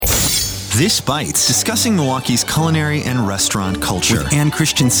This Bites, discussing Milwaukee's culinary and restaurant culture. With Ann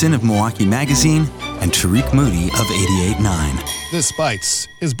Christensen of Milwaukee Magazine and Tariq Moody of 88.9. This Bites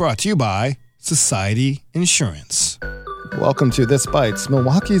is brought to you by Society Insurance. Welcome to This Bites,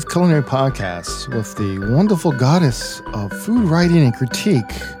 Milwaukee's culinary podcast with the wonderful goddess of food writing and critique,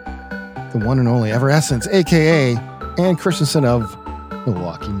 the one and only Ever Essence, a.k.a. Ann Christensen of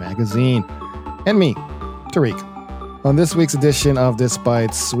Milwaukee Magazine, and me, Tariq. On this week's edition of This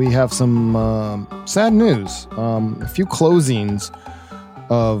Bites, we have some sad news. A few closings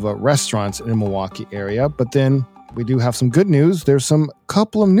of restaurants in the Milwaukee area, but then we do have some good news. There's some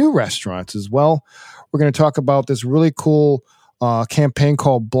couple of new restaurants as well. We're going to talk about this really cool campaign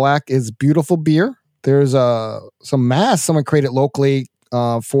called Black is Beautiful Beer. There's some masks someone created locally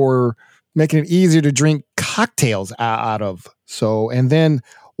for making it easier to drink cocktails out of. So, and then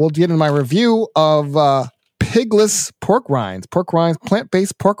we'll get into my review of pigless pork rinds,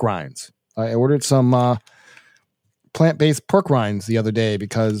 plant-based pork rinds. I ordered some plant-based pork rinds the other day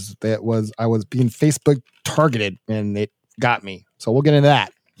because I was being Facebook targeted and it got me. So we'll get into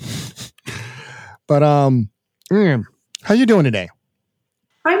that. But how you doing today?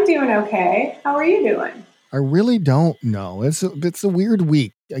 I'm doing okay. How are you doing? I really don't know. It's a weird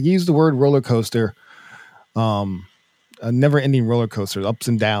week. I use the word roller coaster. A never-ending roller coaster, ups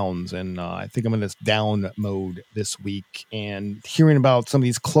and downs, and I think I'm in this down mode this week. And hearing about some of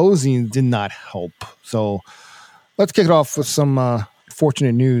these closings did not help. So let's kick it off with some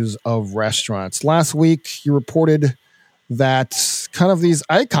fortunate news of restaurants. Last week, you reported that kind of these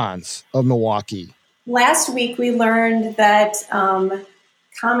icons of Milwaukee. Last week, we learned that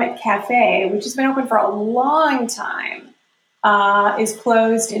Comet Cafe, which has been open for a long time, is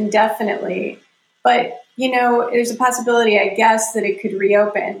closed indefinitely. But you know, there's a possibility, I guess, that it could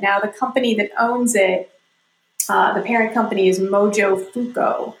reopen. Now, the company that owns it, the parent company is Mojo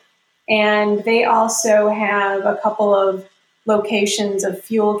Fuko. And they also have a couple of locations of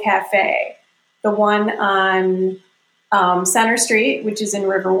Fuel Cafe. The one on Center Street, which is in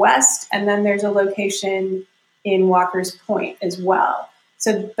River West. And then there's a location in Walker's Point as well.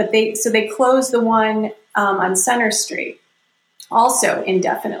 So they closed the one on Center Street also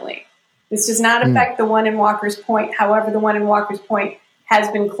indefinitely. This does not affect the one in Walker's Point. However, the one in Walker's Point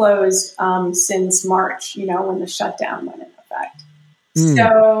has been closed since March, when the shutdown went into effect.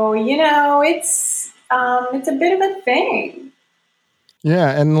 So, it's a bit of a thing.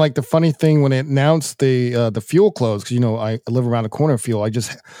 Yeah, and like the funny thing when it announced the Fuel closed, because I live around the corner of Fuel. I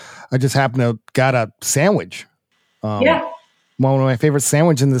just happened to got a sandwich. Yeah. One of my favorite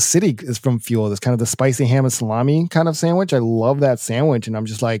sandwiches in the city is from Fuel. It's kind of the spicy ham and salami kind of sandwich. I love that sandwich, and I'm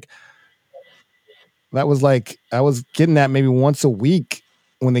just like. That was like I was getting that maybe once a week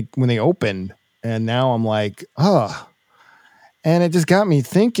when they opened, and now I'm like, and it just got me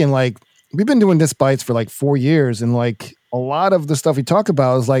thinking. Like we've been doing This Bites for like 4 years, and like a lot of the stuff we talk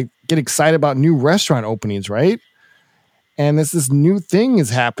about is like get excited about new restaurant openings, right? And this new thing is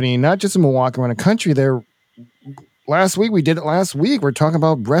happening, not just in Milwaukee, around the country. Last week we did it. Last week we're talking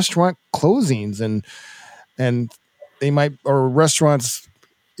about restaurant closings, and they might or restaurants.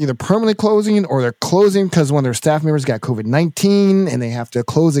 Either permanently closing or they're closing because one of their staff members got COVID-19 and they have to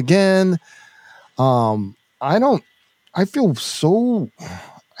close again. I don't know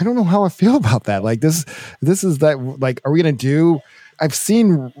how I feel about that. Like this is that, like, are we going to do, I've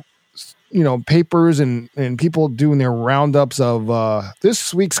seen, papers and people doing their roundups of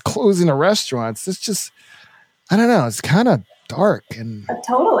this week's closing of restaurants. It's just, I don't know. It's kind of dark and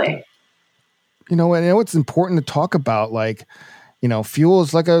totally, I know it's important to talk about, like, Fuel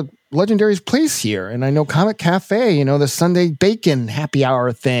is like a legendary place here. And I know Comet Cafe, the Sunday bacon happy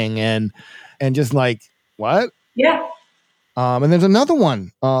hour thing and just like, what? Yeah. And there's another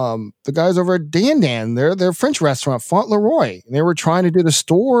one. The guys over at Dan, their French restaurant, Fauntleroy. They were trying to do the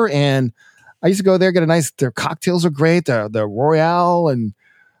store, and I used to go there, their cocktails are great, the Royale, and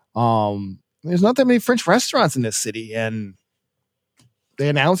there's not that many French restaurants in this city. And they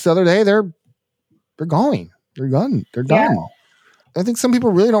announced the other day they're going. They're done. They're done. Yeah. I think some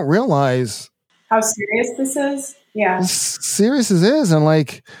people really don't realize how serious this is. Yeah. As serious as it is. And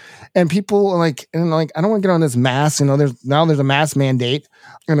people I don't want to get on this mask. There's a mask mandate,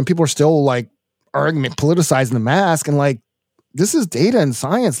 and then people are still like arguing, politicizing the mask. And this is data and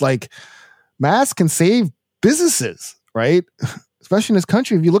science. Like masks can save businesses, right? Especially in this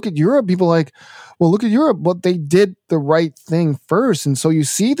country. If you look at Europe, people are like, well, look at Europe, but they did the right thing first. And so you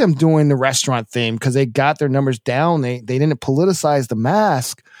see them doing the restaurant thing because they got their numbers down. They didn't politicize the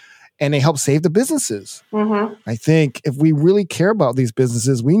mask, and they helped save the businesses. Mm-hmm. I think if we really care about these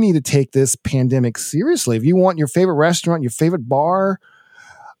businesses, we need to take this pandemic seriously. If you want your favorite restaurant, your favorite bar,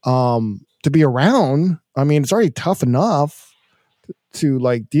 to be around. I mean, it's already tough enough to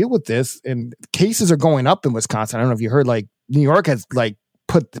like deal with this, and cases are going up in Wisconsin. I don't know if you heard, like New York has like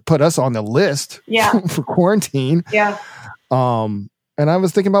put us on the list for quarantine. Yeah. And I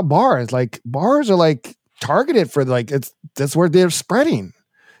was thinking about bars. Like bars are like targeted for like that's where they're spreading.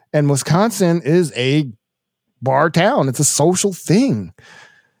 And Wisconsin is a bar town. It's a social thing.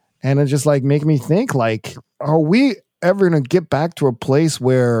 And it just like make me think like, are we ever going to get back to a place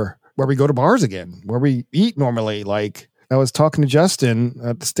where we go to bars again, where we eat normally? Like I was talking to Justin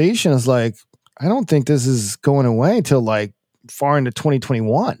at the station. It's like, I don't think this is going away until like far into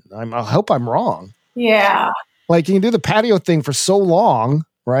 2021. I hope I'm wrong. Yeah. Like you can do the patio thing for so long,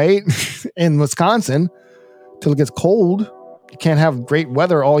 right? In Wisconsin till it gets cold. You can't have great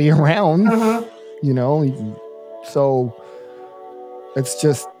weather all year round, you know? So it's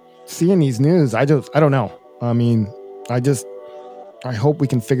just seeing these news. I don't know. I mean, I hope we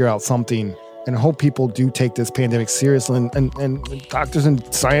can figure out something, and I hope people do take this pandemic seriously. And doctors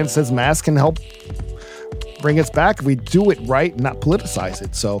and science says masks can help bring us back if we do it right and not politicize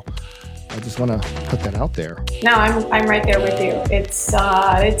it. So I just want to put that out there. No, I'm right there with you.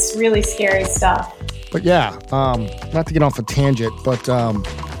 It's really scary stuff. But yeah, not to get off a tangent, but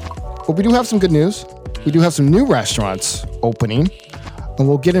we do have some good news. We do have some new restaurants opening, and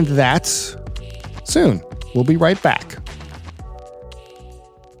we'll get into that soon. We'll be right back.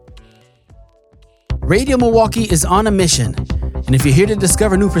 Radio Milwaukee is on a mission. And if you're here to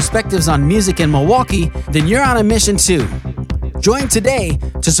discover new perspectives on music in Milwaukee, then you're on a mission too. Join today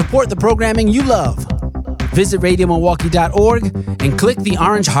to support the programming you love. Visit radiomilwaukee.org and click the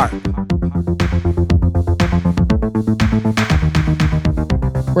orange heart.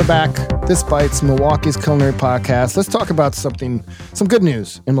 We're back. This Bites, Milwaukee's culinary podcast. Let's talk about some good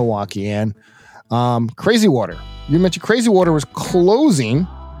news in Milwaukee. And Crazy Water. You mentioned Crazy Water was closing,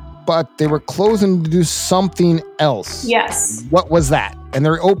 but they were closing to do something else. Yes. What was that? And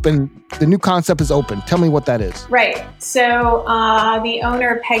they're open. The new concept is open. Tell me what that is. Right. So the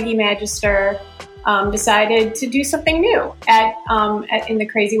owner, Peggy Magister, decided to do something new in the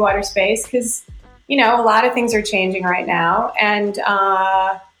Crazy Water space because, you know, a lot of things are changing right now. And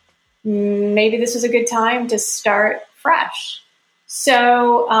maybe this was a good time to start fresh.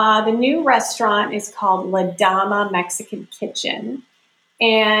 So the new restaurant is called La Dama Mexican Kitchen.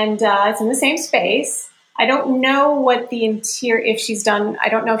 And it's in the same space. I don't know what the interior, I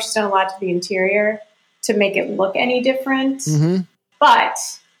don't know if she's done a lot to the interior to make it look any different. Mm-hmm. But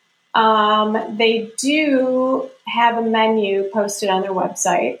they do have a menu posted on their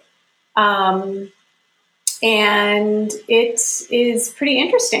website. And it is pretty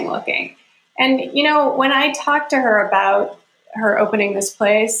interesting looking. And, you know, when I talked to her about her opening this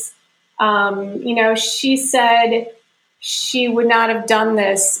place, you know, she said she would not have done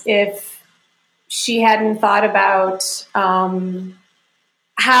this if she hadn't thought about how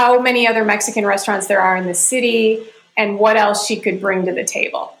many other Mexican restaurants there are in the city and what else she could bring to the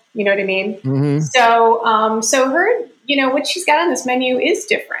table. You know what I mean? Mm-hmm. So her, you know, what she's got on this menu is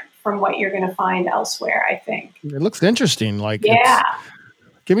different from what you're going to find elsewhere, I think. It looks interesting. Like, yeah.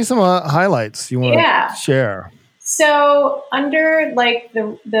 Give me some highlights you want to share. So under like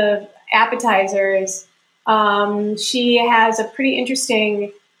the appetizers, she has a pretty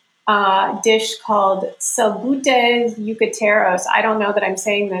interesting dish called Salbutes Yucateros. I don't know that I'm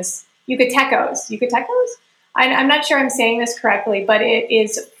saying this. Yucatecos? I'm not sure I'm saying this correctly, but it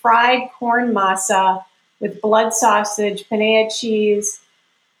is fried corn masa with blood sausage, panela cheese,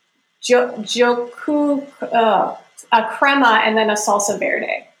 a crema, and then a salsa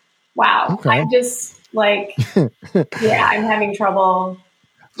verde. Wow. Okay. I'm just like, yeah, I'm having trouble.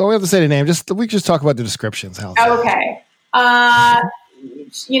 Don't we have to say the name? We can just talk about the descriptions. Okay.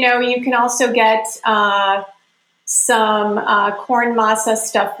 You know, you can also get some corn masa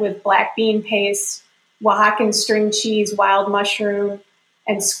stuffed with black bean paste, Oaxacan string cheese, wild mushroom,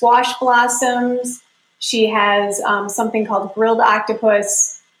 and squash blossoms. She has something called grilled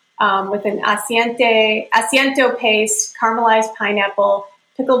octopus with an asiento paste, caramelized pineapple,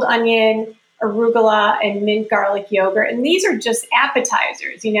 pickled onion, arugula, and mint garlic yogurt. And these are just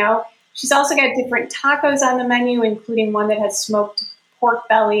appetizers, you know. She's also got different tacos on the menu, including one that has smoked pork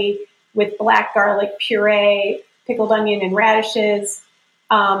belly with black garlic puree, pickled onion, and radishes.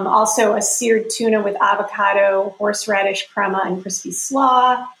 Also a seared tuna with avocado, horseradish crema, and crispy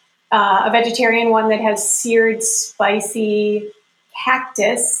slaw. A vegetarian one that has seared spicy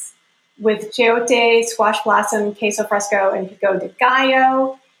cactus with chayote, squash blossom, queso fresco, and pico de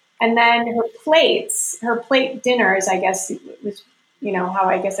gallo. And then her plate dinners, I guess, was, you know, how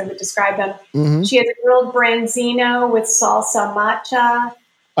I guess I would describe them. Mm-hmm. She has a grilled branzino with salsa matcha,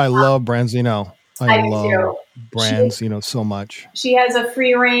 I love Branzino. I do love too. Branzino so much. She has a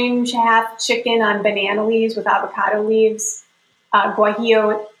free-range half chicken on banana leaves with avocado leaves,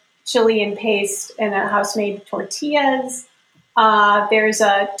 guajillo chili and paste, and a house-made tortillas. There's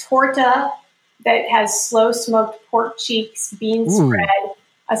a torta that has slow-smoked pork cheeks, bean spread,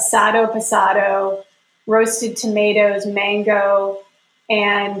 asado pasado, roasted tomatoes, mango,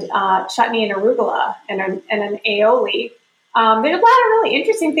 and chutney and arugula, and an aioli. There's a lot of really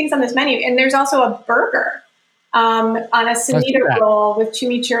interesting things on this menu. And there's also a burger on a sanita roll with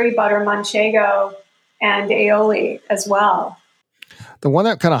chimichurri butter, manchego, and aioli as well. The one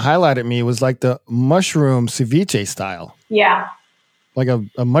that kind of highlighted me was like the mushroom ceviche style. Yeah. Like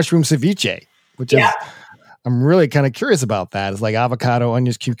a mushroom ceviche, which is, I'm really kind of curious about that. It's like avocado,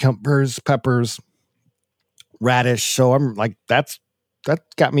 onions, cucumbers, peppers, radish. So I'm like, that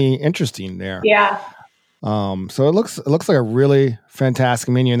got me interesting there. Yeah. So it looks like a really fantastic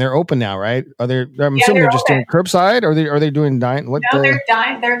menu, and they're open now, right? I'm assuming they're just doing curbside, or are they doing dine?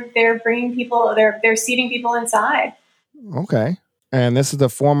 They're bringing people. They're seating people inside. Okay, and this is the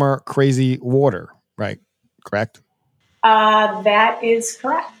former Crazy Water, right? Correct. That is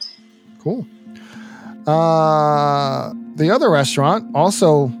correct. Cool. The other restaurant,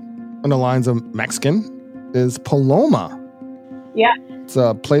 also on the lines of Mexican, is Paloma. Yeah. It's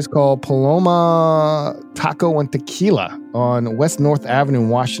a place called Paloma Taco and Tequila on West North Avenue in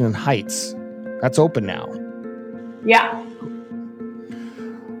Washington Heights. That's open now. Yeah.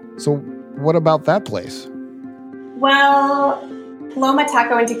 So what about that place? Well, Paloma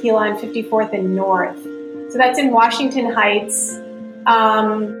Taco and Tequila on 54th and North. So that's in Washington Heights.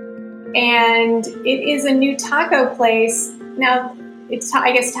 And it is a new taco place. Now, it's,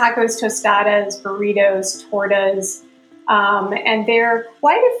 I guess, tacos, tostadas, burritos, tortas. And there are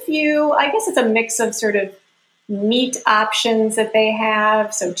quite a few, I guess it's a mix of sort of meat options that they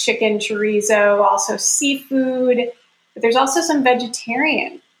have. So chicken, chorizo, also seafood. But there's also some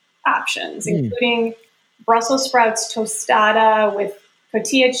vegetarian options, including Brussels sprouts tostada with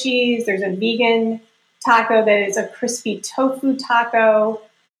cotija cheese. There's a vegan taco that is a crispy tofu taco.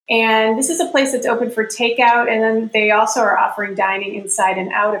 And this is a place that's open for takeout. And then they also are offering dining inside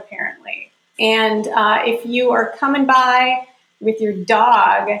and out, apparently. And if you are coming by with your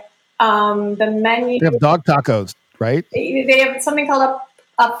dog, the menu... They have dog tacos, right? They have something called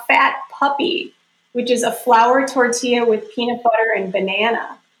a fat puppy, which is a flour tortilla with peanut butter and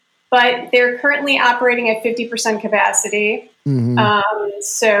banana. But they're currently operating at 50% capacity. Mm-hmm.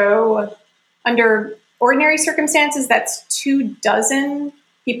 So under ordinary circumstances, that's 24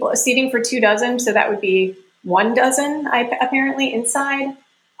 people, seating for 24. So that would be 12, apparently, inside.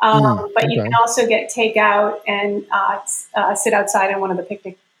 But you can also get takeout and sit outside on one of the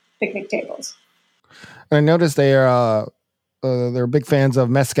picnic tables. And I noticed they're big fans of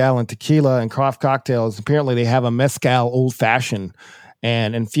mezcal and tequila and craft cocktails. Apparently, they have a mezcal old fashioned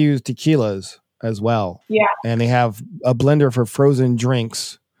and infused tequilas as well. Yeah, and they have a blender for frozen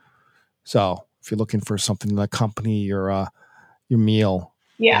drinks. So if you're looking for something to accompany your meal,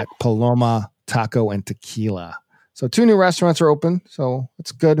 at Paloma Taco and Tequila. So 2 new restaurants are open, so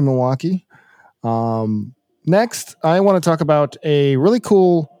it's good in Milwaukee. Next, I want to talk about a really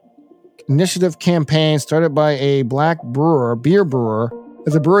cool initiative campaign started by a black beer brewer.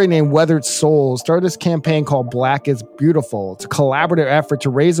 There's a brewery named Weathered Souls. Started this campaign called Black is Beautiful. It's a collaborative effort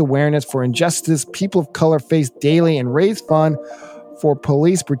to raise awareness for injustice people of color face daily and raise funds for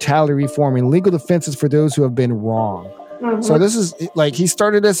police brutality reform and legal defenses for those who have been wronged. Mm-hmm. So this is like he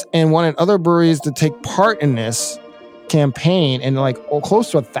started this and wanted other breweries to take part in this campaign, and close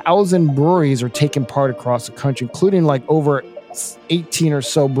to 1,000 breweries are taking part across the country, including over 18 or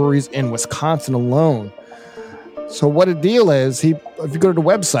so breweries in Wisconsin alone. So what the deal is, if you go to the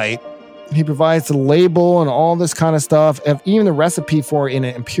website, he provides the label and all this kind of stuff, and even the recipe for an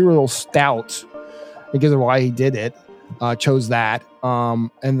imperial stout. He gives why he did it, chose that,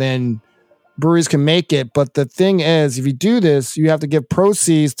 and then breweries can make it. But the thing is, if you do this, you have to give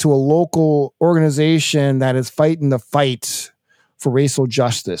proceeds to a local organization that is fighting the fight for racial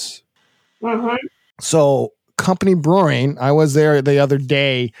justice. Mm-hmm. So Company Brewing, I was there the other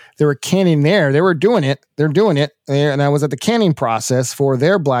day. They were canning there. They were doing it. They're doing it. And I was at the canning process for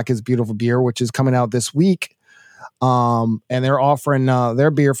their Black is Beautiful beer, which is coming out this week. And they're offering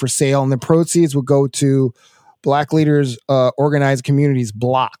their beer for sale. And the proceeds will go to Black Leaders Organized Communities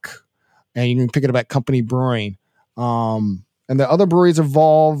Block. And you can pick it up at Company Brewing. And the other breweries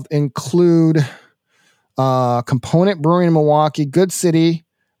involved include Component Brewing in Milwaukee, Good City,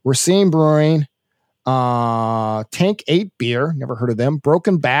 Racine Brewing, Tank 8 Beer, never heard of them.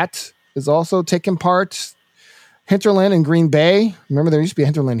 Broken Bat is also taking part. Hinterland in Green Bay. Remember, there used to be a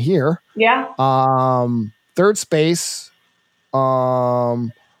Hinterland here. Yeah. Third Space are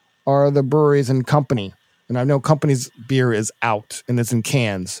the breweries and Company. And I know Company's beer is out and it's in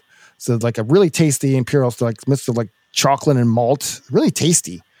cans. So it's like a really tasty Imperial, so like mixed with like chocolate and malt. Really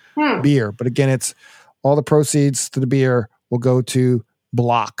tasty beer. But again, it's all the proceeds to the beer will go to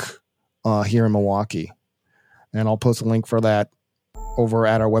Block here in Milwaukee. And I'll post a link for that over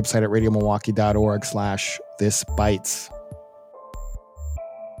at our website at radiomilwaukee.org/thisbites.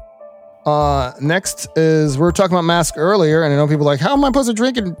 Next is, we were talking about masks earlier, and I know people are like, how am I supposed to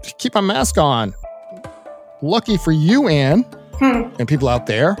drink and keep my mask on? Lucky for you, Ann, and people out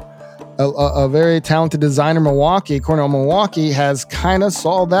there, a very talented designer in Milwaukee, Cornell Milwaukee, has kind of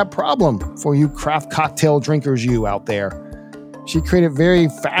solved that problem for you craft cocktail drinkers, you out there. She created very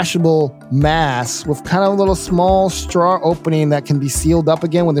fashionable masks with kind of a little small straw opening that can be sealed up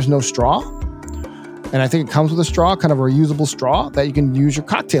again when there's no straw. And I think it comes with a straw, kind of a reusable straw that you can use your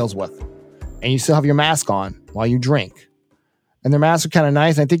cocktails with. And you still have your mask on while you drink. And their masks are kind of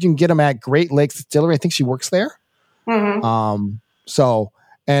nice. And I think you can get them at Great Lakes Distillery. I think she works there. Mm-hmm.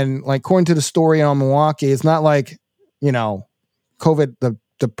 And like according to the story on Milwaukee, it's not like, COVID,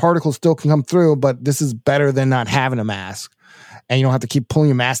 the particles still can come through, but this is better than not having a mask. And you don't have to keep pulling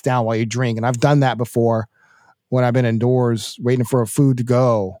your mask down while you drink. And I've done that before when I've been indoors waiting for a food to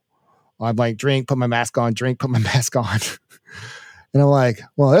go. I'd like drink, put my mask on, drink, put my mask on. And I'm like,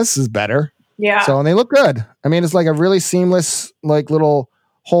 well, this is better. Yeah. So, and they look good. I mean, it's like a really seamless, like little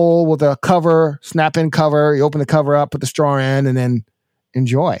hole with a cover, snap-in cover. You open the cover up, put the straw in, and then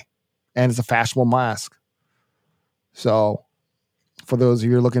enjoy. And it's a fashionable mask. So for those of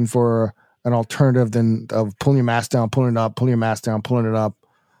you who are looking for an alternative than of pulling your mask down, pulling it up, pulling your mask down, pulling it up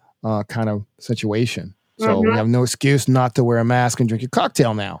kind of situation. So we have no excuse not to wear a mask and drink your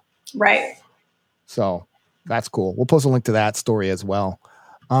cocktail now. Right. So that's cool. We'll post a link to that story as well.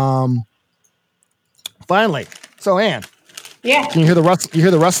 Finally. So Ann. Yeah. Can you hear the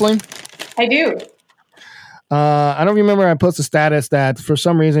rustling? I do. I don't remember. I posted a status that for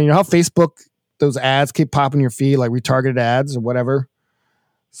some reason, how Facebook, those ads keep popping in your feed, like retargeted ads or whatever.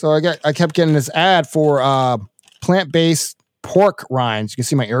 So I kept getting this ad for plant-based pork rinds. You can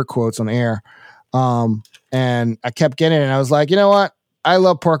see my air quotes on the air. And I kept getting it, and I was like, you know what? I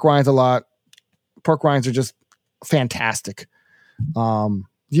love pork rinds a lot. Pork rinds are just fantastic. Do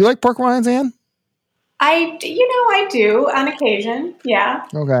you like pork rinds, Ann? I do on occasion. Yeah.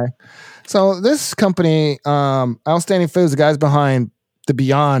 Okay. So this company, Outstanding Foods, the guys behind the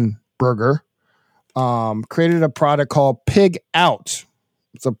Beyond Burger, created a product called Pig Out.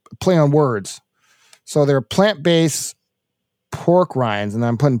 It's a play on words. So they're plant-based pork rinds, and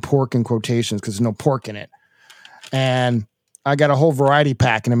I'm putting pork in quotations because there's no pork in it. And I got a whole variety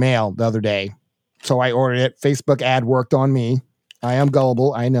pack in the mail the other day. So I ordered it. Facebook ad worked on me. I am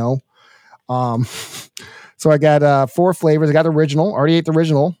gullible, I know. So I got 4 flavors. I got the original. Already ate the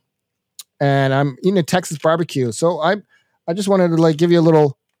original. And I'm eating a Texas barbecue. So I just wanted to like give you a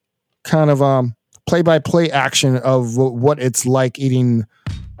little kind of play-by-play action of what it's like eating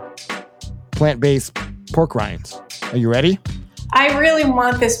plant-based pork rinds. Are you ready? I really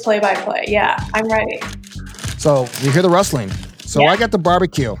want this play-by-play. Yeah, I'm ready. So you hear the rustling. So I got the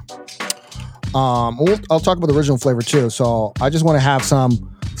barbecue. I'll talk about the original flavor too. So I just want to have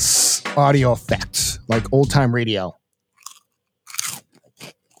some audio effects, like old-time radio.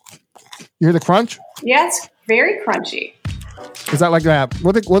 You hear the crunch? Yeah, it's very crunchy. Is that like that?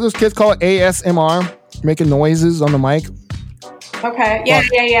 What those kids call it? ASMR? Making noises on the mic? Okay.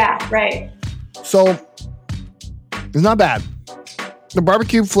 Yeah. Right. So, it's not bad. The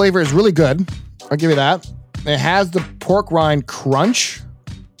barbecue flavor is really good. I'll give you that. It has the pork rind crunch,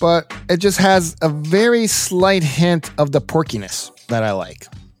 but it just has a very slight hint of the porkiness that I like.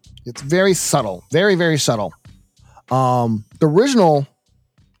 It's very subtle. Very, very subtle. The original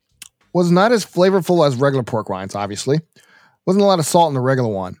was not as flavorful as regular pork rinds, obviously. Wasn't a lot of salt in the regular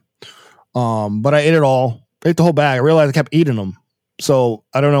one. But I ate it all. I ate the whole bag. I realized I kept eating them. So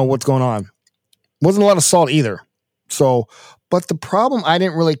I don't know what's going on. Wasn't a lot of salt either. So, but the problem I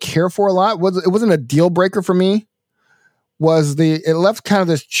didn't really care for a lot was it wasn't a deal breaker for me. It left kind of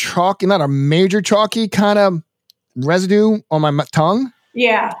this chalky, not a major chalky kind of residue on my tongue.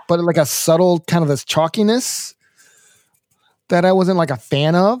 Yeah. But like a subtle kind of this chalkiness that I wasn't like a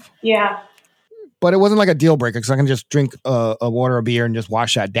fan of. Yeah. But it wasn't like a deal breaker because I can just drink a water or beer and just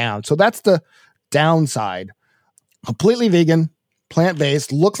wash that down. So that's the downside. Completely vegan,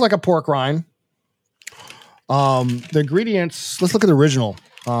 plant-based, looks like a pork rind. The ingredients, let's look at the original.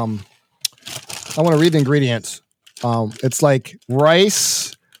 I want to read the ingredients. It's like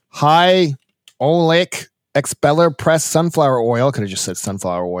rice, high oleic expeller pressed sunflower oil. Could have just said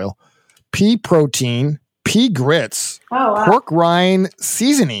sunflower oil. Pea protein, pea grits, pork rind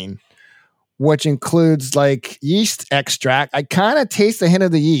seasoning, which includes like yeast extract. I kind of taste a hint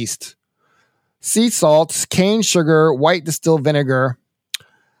of the yeast. Sea salts, cane sugar, white distilled vinegar.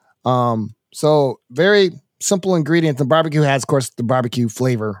 So very simple ingredients. The barbecue has, of course, the barbecue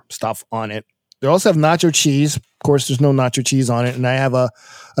flavor stuff on it. They also have nacho cheese. Of course, there's no nacho cheese on it. And I have a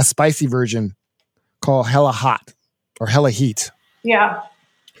spicy version called Hella Hot or Hella Heat. Yeah.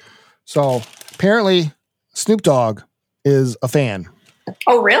 So apparently Snoop Dogg is a fan.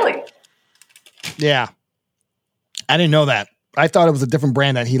 Oh, really? Yeah. I didn't know that. I thought it was a different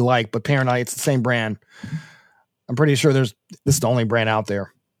brand that he liked, but apparently it's the same brand. I'm pretty sure this is the only brand out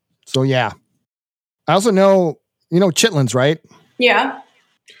there. So yeah. I also know, Chitlins, right? Yeah.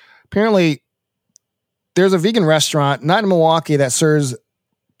 Apparently there's a vegan restaurant, not in Milwaukee, that serves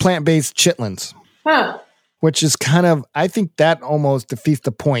plant-based chitlins. Huh. Which is kind of, I think that almost defeats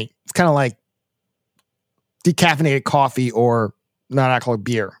the point. It's kind of like decaffeinated coffee or non-alcoholic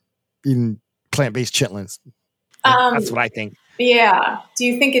beer, eating plant-based chitlins. That's what I think. Yeah. Do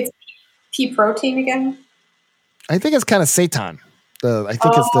you think it's pea protein again? I think it's kind of seitan. I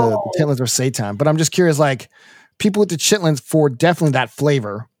think it's the chitlins are seitan. But I'm just curious, like, people with the chitlins for definitely that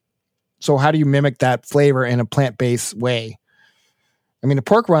flavor. So how do you mimic that flavor in a plant-based way? I mean, the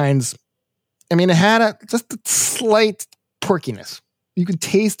pork rinds, it had just a slight porkiness. You can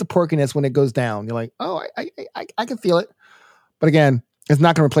taste the porkiness when it goes down. You're like, oh, I can feel it. But again, it's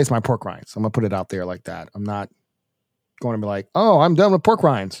not going to replace my pork rinds. I'm going to put it out there like that. I'm not going to be like, oh, I'm done with pork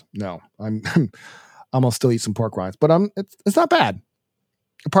rinds. No, I'm going to still eat some pork rinds. But it's not bad.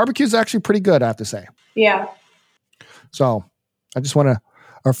 The barbecue is actually pretty good, I have to say. Yeah. So I just want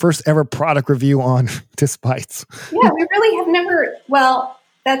our first ever product review on This Bites. Yeah, we really have never, well,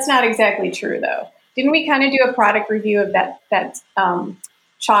 that's not exactly true though. Didn't we kind of do a product review of that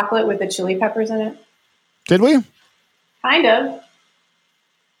chocolate with the chili peppers in it? Did we? Kind of.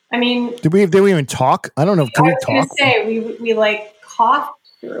 I mean, did we even talk? I don't know. Did we talk? I was going to say we like coughed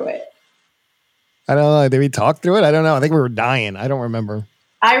through it. I don't know. Did we talk through it? I don't know. I think we were dying. I don't remember.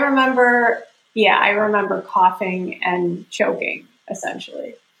 I remember coughing and choking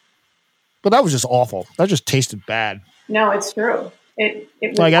essentially. But that was just awful. That just tasted bad. No, it's true. It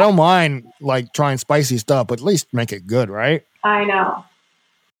like, I don't mind like trying spicy stuff, but at least make it good, right? I know.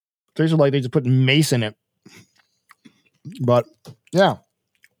 Tastes like they just put mace in it. But yeah.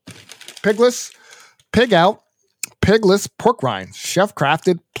 Pigless, pig out, pigless pork rinds, chef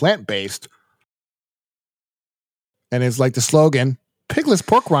crafted, plant-based. And it's like the slogan, pigless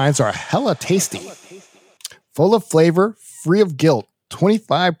pork rinds are hella tasty. Full of flavor, free of guilt.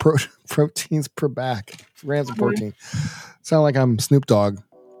 25 proteins per bag. Grams of protein. Sound like I'm Snoop Dogg.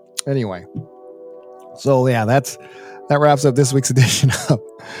 Anyway. So yeah, that wraps up this week's edition of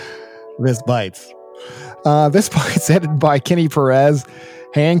This Bites. This Bites edited by Kenny Perez.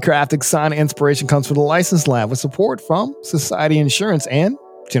 Handcrafted Sonic inspiration comes from the License Lab with support from Society Insurance and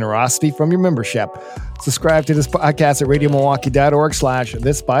generosity from your membership. Subscribe to this podcast at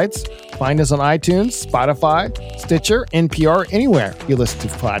radiomilwaukee.org/thisbites. Find us on iTunes, Spotify, Stitcher, NPR, anywhere you listen to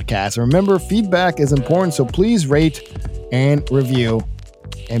podcasts. Remember, feedback is important, so please rate and review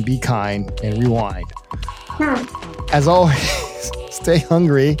and be kind and rewind. As always, stay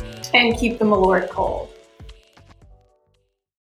hungry and keep the Malort cold.